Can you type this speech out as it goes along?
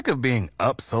of being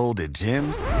upsold at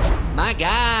gyms? My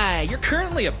guy, you're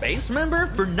currently a base member?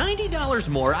 For $90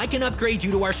 more, I can upgrade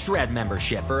you to our Shred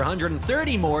membership. For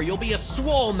 $130 more, you'll be a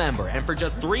Swole member. And for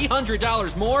just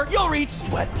 $300 more, you'll reach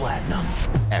Sweat Platinum.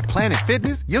 At Planet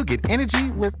Fitness, you'll get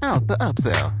energy without the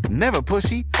upsell. Never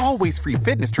pushy, always free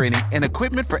fitness training and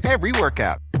equipment for every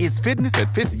workout. It's fitness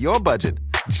that fits your budget.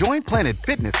 Join Planet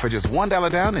Fitness for just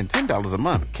 $1 down and $10 a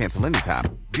month. Cancel anytime.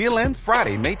 Deal ends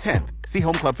Friday, May 10th. See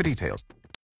Home Club for details.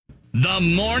 The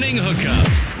Morning Hookup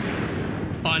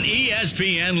on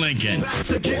ESPN Lincoln.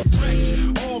 To get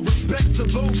wrecked. All respect to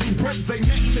those who break their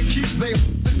neck to keep their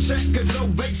check, cause though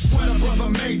they sweat a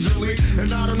brother majorly.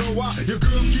 And I don't know why your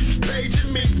girl keeps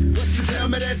paging me. She tell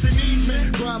me that she needs me,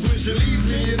 cries when she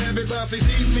leaves me, and every time she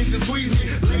sees me, she squeeze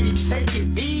me. Lady, take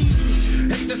it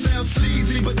easy. Hate to sound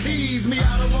sleazy, but tease me.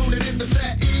 I don't want it if it's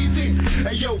that easy.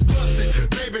 Hey yo, bust it.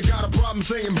 Baby got a problem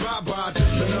saying bye-bye.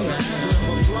 Just another answer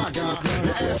of a fly guy.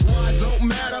 Your ass wide don't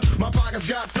matter. My pockets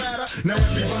got fatter. Now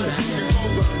everybody's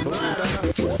looking for the ladder.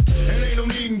 And ain't no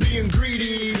need in being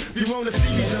greedy. If you wanna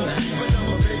see me, tell me my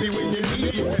number, baby, when you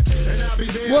need it. And I'll be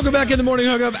there. Welcome back in the Morning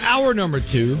Hookup, hour number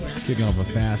 2. Kicking off a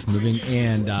fast-moving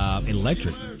and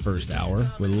electric first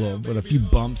hour with a few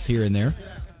bumps here and there.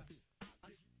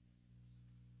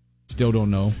 Still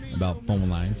don't know about phone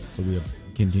lines, so we have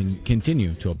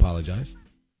continue to apologize.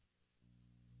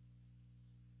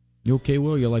 You okay,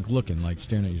 Will? You're like looking, like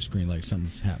staring at your screen like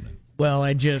something's happening. Well,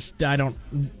 I don't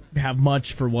have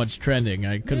much for what's trending.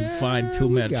 I couldn't find too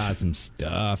much. We got some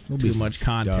stuff. Too much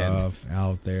content stuff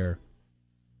out there.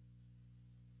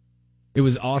 It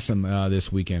was awesome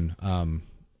this weekend.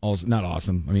 Also, not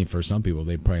awesome. I mean, for some people,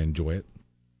 they probably enjoy it.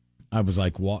 I was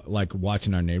like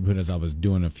watching our neighborhood as I was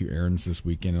doing a few errands this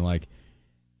weekend, and like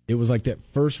it was like that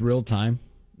first real time.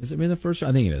 Is it been the first?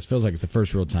 I think it is. Feels like it's the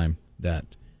first real time that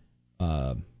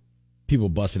people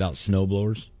busted out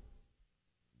snowblowers,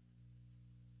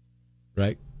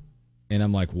 right? And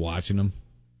I'm like watching them,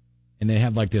 and they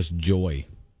have like this joy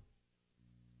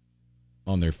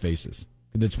on their faces.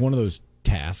 It's one of those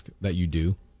tasks that you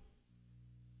do.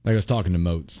 Like I was talking to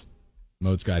Moats.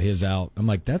 Moats got his out. I'm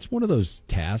like, that's one of those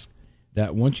tasks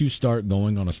that once you start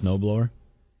going on a snowblower,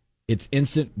 it's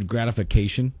instant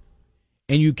gratification,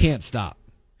 and you can't stop.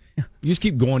 You just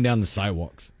keep going down the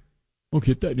sidewalks. I'll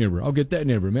get that neighbor. I'll get that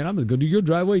neighbor. Man, I'm going to go do your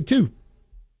driveway too.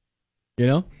 You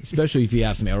know? Especially if you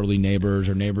have some elderly neighbors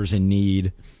or neighbors in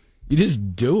need. You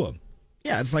just do them.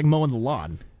 Yeah, it's like mowing the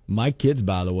lawn. My kids,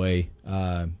 by the way,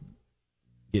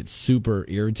 get super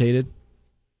irritated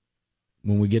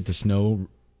when we get the snow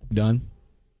done.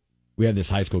 We have this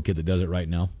high school kid that does it right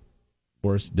now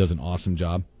for us, does an awesome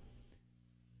job.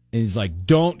 And he's like,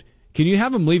 can you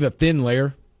have him leave a thin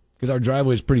layer? Because our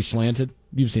driveway is pretty slanted.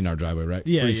 You've seen our driveway, right?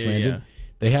 Yeah, pretty slanted. Yeah.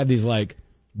 They have these like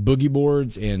boogie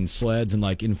boards and sleds and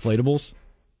like inflatables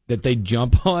that they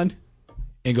jump on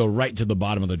and go right to the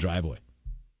bottom of the driveway.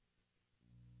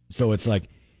 So it's like,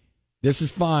 this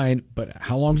is fine, but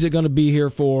how long is it going to be here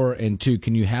for? And 2,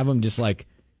 can you have them just like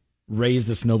raise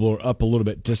the snowblower up a little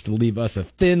bit just to leave us a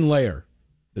thin layer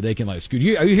that they can like scoot?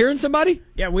 Are you hearing somebody?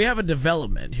 Yeah, we have a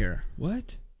development here.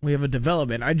 What? We have a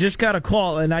development. I just got a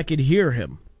call and I could hear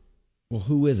him. Well,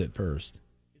 who is it first?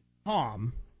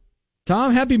 Tom,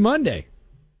 happy Monday.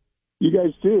 You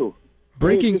guys too.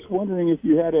 Breaking. I was just wondering if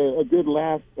you had a good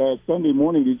laugh Sunday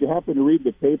morning. Did you happen to read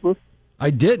the paper? I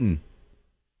didn't.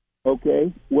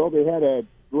 Okay. Well, they had a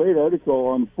great article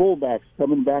on fullbacks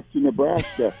coming back to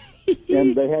Nebraska.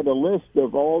 And they had a list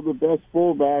of all the best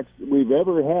fullbacks we've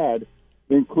ever had,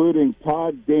 including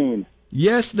Todd Dane.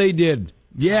 Yes, they did.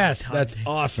 Yes, Todd that's Dane.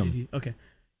 awesome. Okay.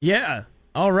 Yeah.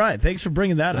 All right. Thanks for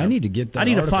bringing that up. I need to get that. I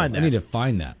need to article. find that. I need to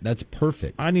find that. That's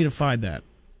perfect. I need to find that.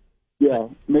 Yeah,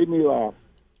 made me laugh.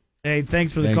 Hey,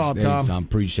 thanks for the call, Tom. Tom,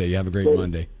 appreciate you. Have a great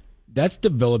Monday. That's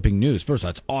developing news. First,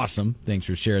 that's awesome. Thanks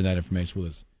for sharing that information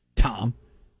with us, Tom.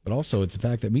 But also, it's the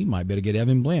fact that we might be able to get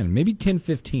Evan Bland. Maybe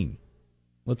 10:15.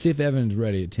 Let's see if Evan's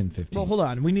ready at 10:15. Well, hold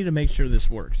on. We need to make sure this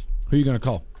works. Who are you going to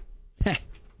call?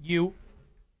 You.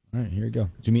 All right, here we go.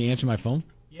 Do you mean answer my phone?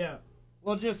 Yeah.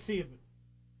 Well, just see if it...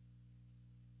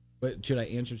 But should I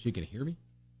answer so you can hear me?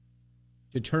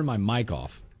 Should turn my mic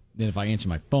off. Then if I answer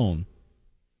my phone,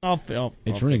 I'll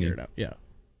it's ringing. figure it out. Yeah.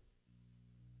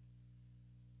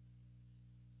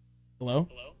 Hello?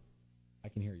 I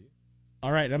can hear you.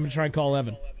 All right, I'm going to try and call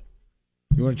Evan.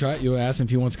 You want to try it? You want to ask him if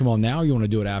he wants to come on now, or you want to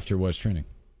do it after what's trending?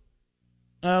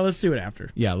 Let's do it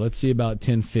after. Yeah, let's see about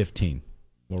 10:15.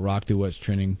 We'll rock through what's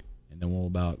trending, and then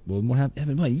we'll have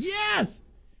Evan play. Yes!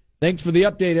 Thanks for the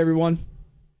update, everyone.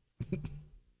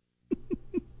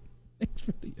 Thanks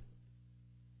for the...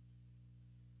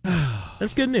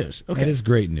 That's good news. Okay. That is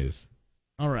great news.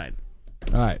 All right.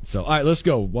 All right, let's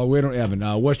go. Well, we don't have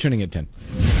what's trending at 10?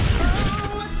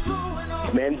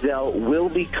 Manziel will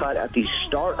be cut at the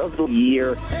start of the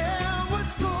year.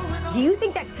 Do you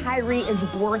think that Kyrie is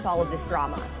worth all of this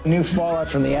drama? New fallout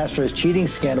from the Astros cheating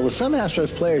scandal, with some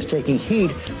Astros players taking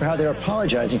heat for how they're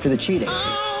apologizing for the cheating. Here's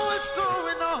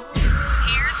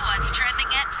what's trending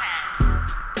at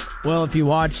 10. Well, if you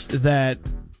watched that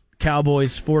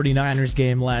Cowboys 49ers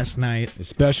game last night,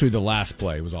 Especially the last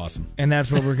play. It was awesome. and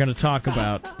that's what we're going to talk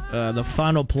about. The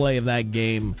final play of that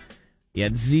game, you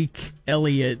had Zeke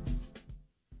Elliott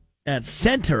at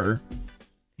center.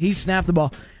 He snapped the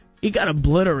ball. He got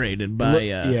obliterated by...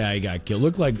 yeah, he got killed.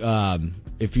 Looked like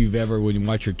if you've ever, when you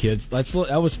watch your kids, that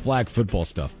was flag football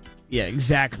stuff. Yeah,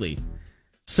 exactly.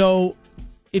 So,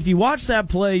 if you watch that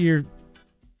play, you're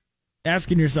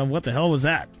asking yourself, what the hell was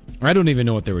that? I don't even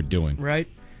know what they were doing. Right?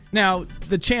 Now,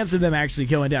 the chance of them actually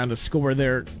going down to score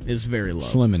there is very low.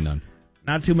 Slim and none.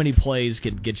 Not too many plays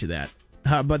can get you that.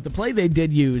 But the play they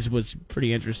did use was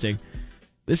pretty interesting.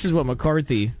 This is what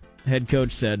McCarthy, head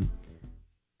coach, said.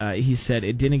 He said,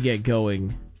 it didn't get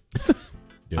going.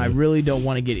 I really don't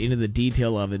want to get into the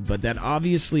detail of it, but that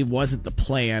obviously wasn't the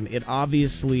plan. It's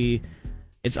obviously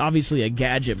a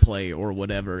gadget play or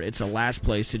whatever. It's a last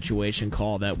play situation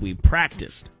call that we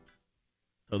practiced.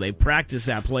 So they practiced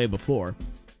that play before.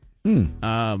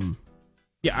 Yeah,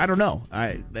 I don't know.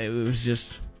 It was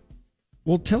just...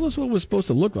 Well, tell us what it was supposed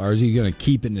to look like. Or is he going to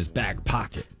keep it in his back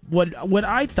pocket? What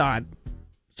I thought...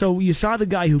 So you saw the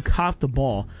guy who caught the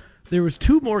ball. There was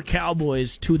two more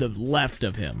Cowboys to the left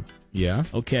of him. Yeah.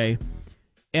 Okay.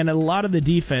 And a lot of the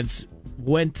defense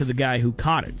went to the guy who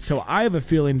caught it. So I have a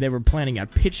feeling they were planning on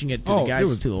pitching it to the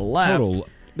guys to the left.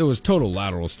 There was total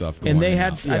lateral stuff going on. And they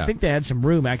had, I think they had some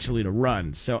room actually to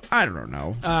run. So I don't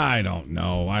know. I don't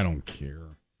know. I don't care.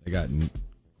 They got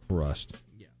crushed.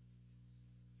 Yeah.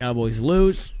 Cowboys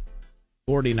lose.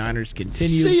 49ers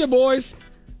continue. See ya, boys.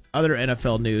 Other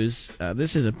NFL news.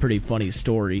 This is a pretty funny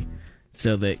story.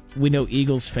 So that we know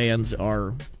Eagles fans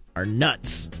are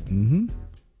nuts. Mm-hmm.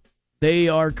 They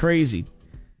are crazy.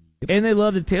 And they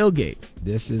love to tailgate.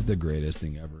 This is the greatest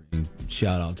thing ever. And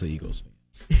shout out to Eagles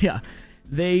fans. Yeah.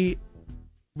 They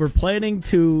were planning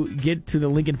to get to the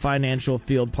Lincoln Financial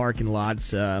Field parking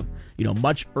lots,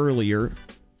 much earlier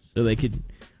so they could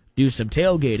do some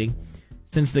tailgating.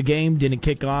 Since the game didn't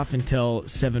kick off until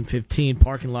 7:15,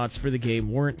 parking lots for the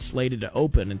game weren't slated to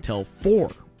open until 4.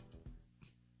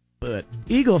 But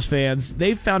Eagles fans,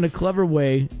 they found a clever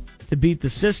way to beat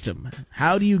the system.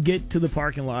 How do you get to the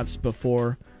parking lots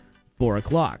before 4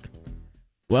 o'clock?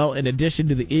 Well, in addition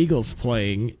to the Eagles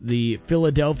playing, the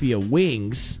Philadelphia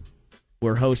Wings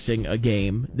were hosting a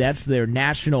game. That's their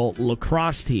national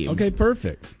lacrosse team. Okay,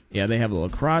 perfect. Yeah, they have a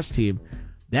lacrosse team.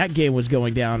 That game was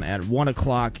going down at 1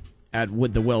 o'clock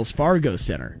with the Wells Fargo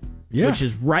Center, which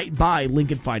is right by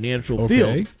Lincoln Financial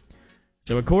Field.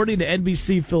 So according to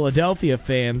NBC Philadelphia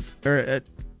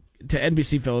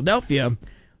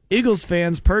Eagles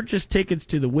fans purchased tickets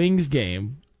to the Wings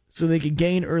game so they could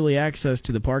gain early access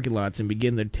to the parking lots and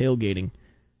begin their tailgating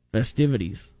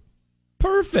festivities.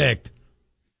 Perfect.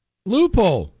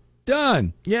 Loophole.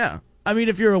 Done. Yeah. I mean,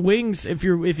 if you're a Wings, if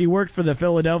you worked for the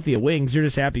Philadelphia Wings, you're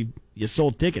just happy you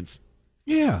sold tickets.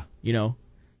 Yeah.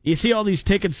 You see all these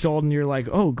tickets sold and you're like,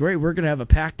 oh, great, we're going to have a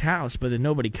packed house, but then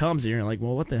nobody comes and you're like,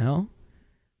 well, what the hell?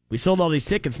 We sold all these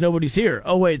tickets, nobody's here.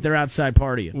 Oh, wait, they're outside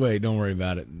partying. Wait, don't worry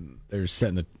about it. They're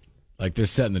setting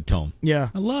the tone. Yeah.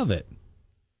 I love it.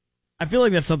 I feel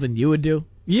like that's something you would do.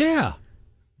 Yeah.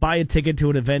 Buy a ticket to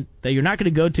an event that you're not going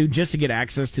to go to just to get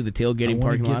access to the tailgating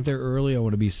parking lot. I want to get there early. I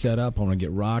want to be set up. I want to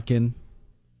get rocking.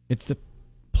 It's the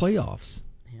playoffs.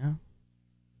 Yeah.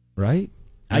 Right?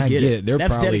 I get it.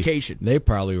 That's dedication. They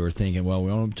probably were thinking, well,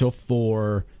 we own them until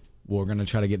 4. We're going to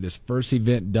try to get this first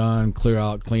event done, clear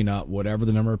out, clean up, whatever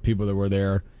the number of people that were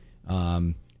there.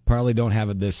 Probably don't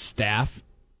have this staff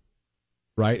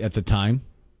right at the time.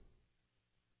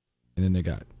 And then they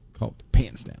got called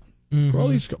pants down.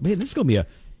 Mm-hmm. This is going to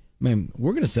be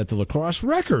we're going to set the lacrosse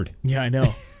record. Yeah, I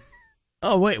know.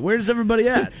 Oh, wait, where's everybody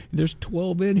at? There's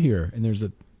 12 in here, and there's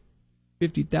a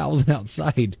 50,000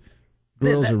 outside.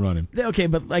 Girls are running. Okay,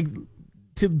 but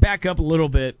to back up a little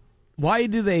bit, why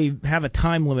do they have a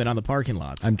time limit on the parking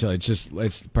lots? I'm telling you,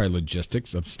 it's probably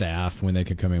logistics of staff, when they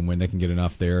can come in, when they can get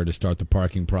enough there to start the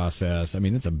parking process. I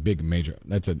mean, that's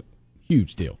a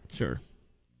huge deal. Sure.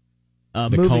 The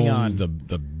moving cones, on.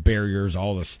 the barriers,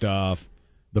 all the stuff,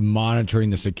 the monitoring,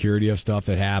 the security of stuff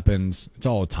that happens. It's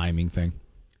all a timing thing.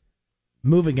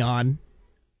 Moving on,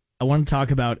 I want to talk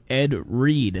about Ed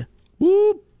Reed.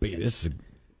 Whoop! This is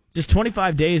just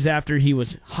 25 days after he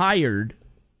was hired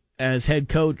as head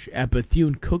coach at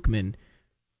Bethune-Cookman,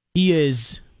 he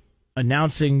is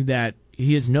announcing that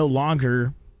he is no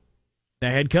longer the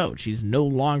head coach. He's no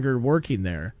longer working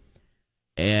there.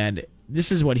 And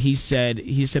this is what he said.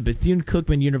 He said,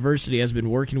 Bethune-Cookman University has been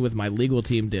working with my legal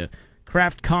team to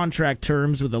craft contract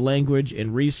terms with the language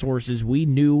and resources we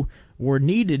knew were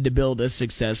needed to build a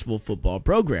successful football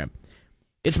program.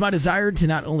 It's my desire to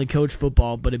not only coach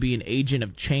football, but to be an agent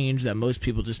of change that most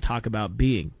people just talk about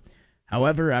being.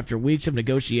 However, after weeks of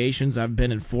negotiations, I've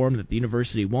been informed that the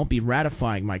university won't be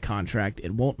ratifying my contract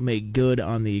and won't make good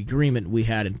on the agreement we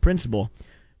had in principle,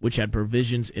 which had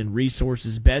provisions and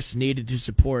resources best needed to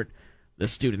support the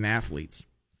student athletes.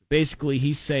 Basically,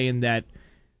 he's saying that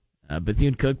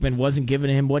Bethune-Cookman wasn't giving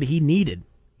him what he needed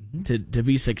to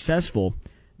be successful.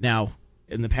 Now,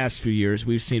 in the past few years,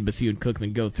 we've seen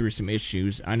Bethune-Cookman go through some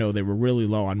issues. I know they were really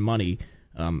low on money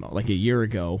like a year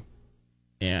ago,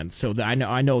 and so I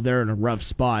know they're in a rough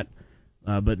spot.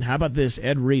 But how about this?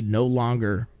 Ed Reed no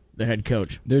longer the head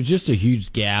coach. There's just a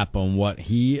huge gap on what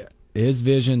his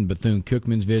vision,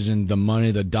 Bethune-Cookman's vision, the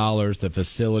money, the dollars, the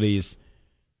facilities,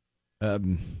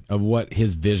 of what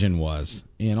his vision was.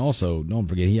 And also, don't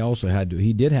forget,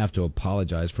 he did have to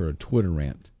apologize for a Twitter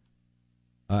rant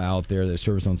out there that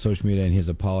surfaced on social media, and his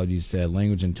apologies said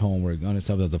language and tone were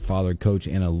unacceptable as a father, coach,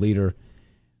 and a leader.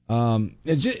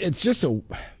 It's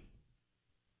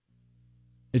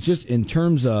just in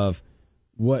terms of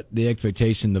what the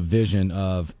expectation, the vision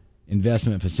of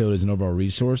investment facilities and overall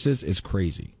resources is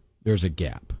crazy. There's a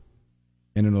gap,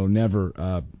 and it'll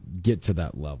never get to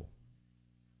that level.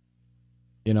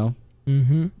 You know?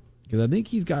 Mm-hmm. Because I think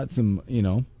he's got some, he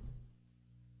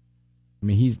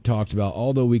talks about,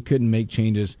 although we couldn't make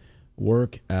changes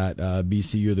work at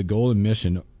BCU, the goal and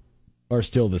mission are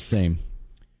still the same.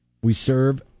 We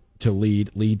serve to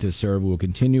lead to serve. We will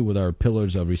continue with our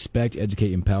pillars of respect,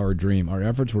 educate, empower, dream. Our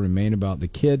efforts will remain about the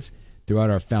kids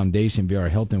throughout our foundation via our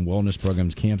health and wellness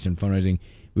programs, camps, and fundraising.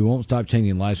 We won't stop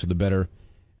changing lives for the better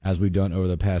as we've done over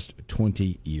the past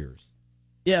 20 years.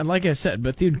 Yeah, and like I said,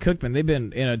 Bethune-Cookman, they've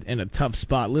been in a tough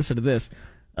spot. Listen to this.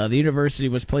 The university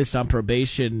was placed on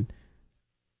probation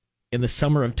in the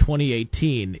summer of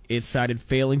 2018. It cited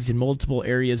failings in multiple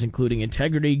areas, including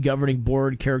integrity, governing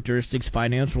board characteristics,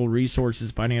 financial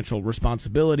resources, financial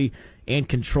responsibility, and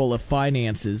control of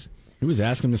finances. He was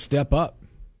asking them to step up.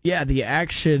 Yeah, the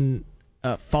action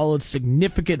followed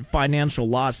significant financial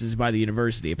losses by the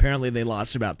university. Apparently, they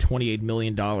lost about $28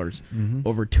 million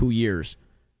over 2 years.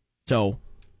 So,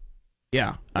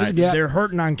 yeah, they're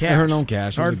hurting on cash. They're hurting on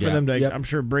cash. Hard for them to, I'm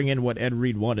sure, bring in what Ed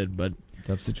Reed wanted, but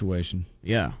tough situation.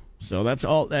 Yeah. So that's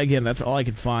all. Again, that's all I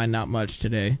could find. Not much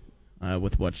today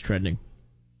with what's trending.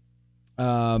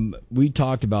 We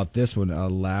talked about this one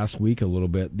last week a little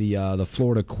bit. The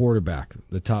Florida quarterback,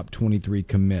 the top 23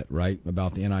 commit, right?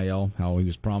 About the NIL, how he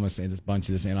was promised a bunch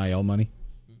of this NIL money.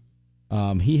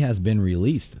 He has been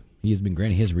released. He has been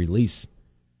granted his release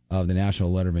of the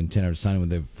national letter of intent of signing with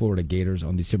the Florida Gators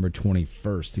on December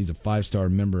 21st. He's a 5-star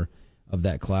member of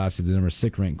that class. He's the number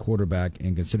 6 ranked quarterback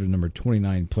and considered number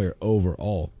 29 player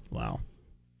overall. Wow.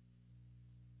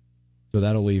 So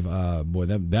that'll leave,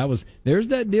 there's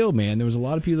that deal, man. There was a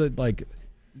lot of people that,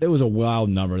 there was a wild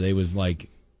number. They was,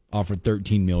 offered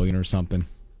 $13 million or something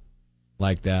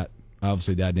like that.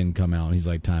 Obviously, that didn't come out. He's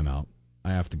like, time out.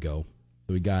 I have to go.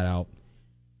 So he got out.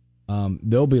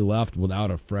 They'll be left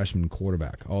without a freshman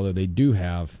quarterback, although they do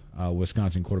have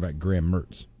Wisconsin quarterback Graham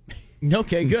Mertz.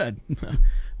 Okay, good.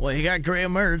 Well, you got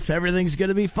Graham Mertz. Everything's going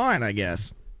to be fine, I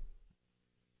guess.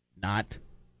 Not.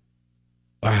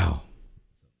 Wow.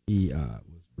 He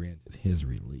was granted his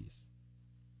release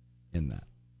in that.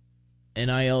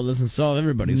 NIL doesn't solve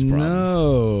everybody's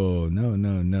problems.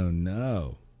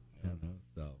 No.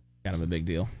 So, kind of a big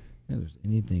deal. Yeah, there's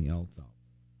anything else out.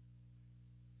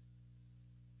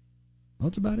 Well,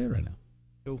 that's about it right now.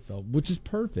 Cool. So, which is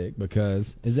perfect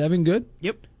because, is Evan good?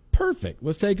 Yep. Perfect.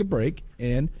 Let's take a break.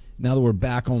 And now that we're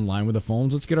back online with the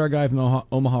phones, let's get our guy from the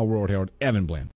Omaha World Herald, Evan Bland.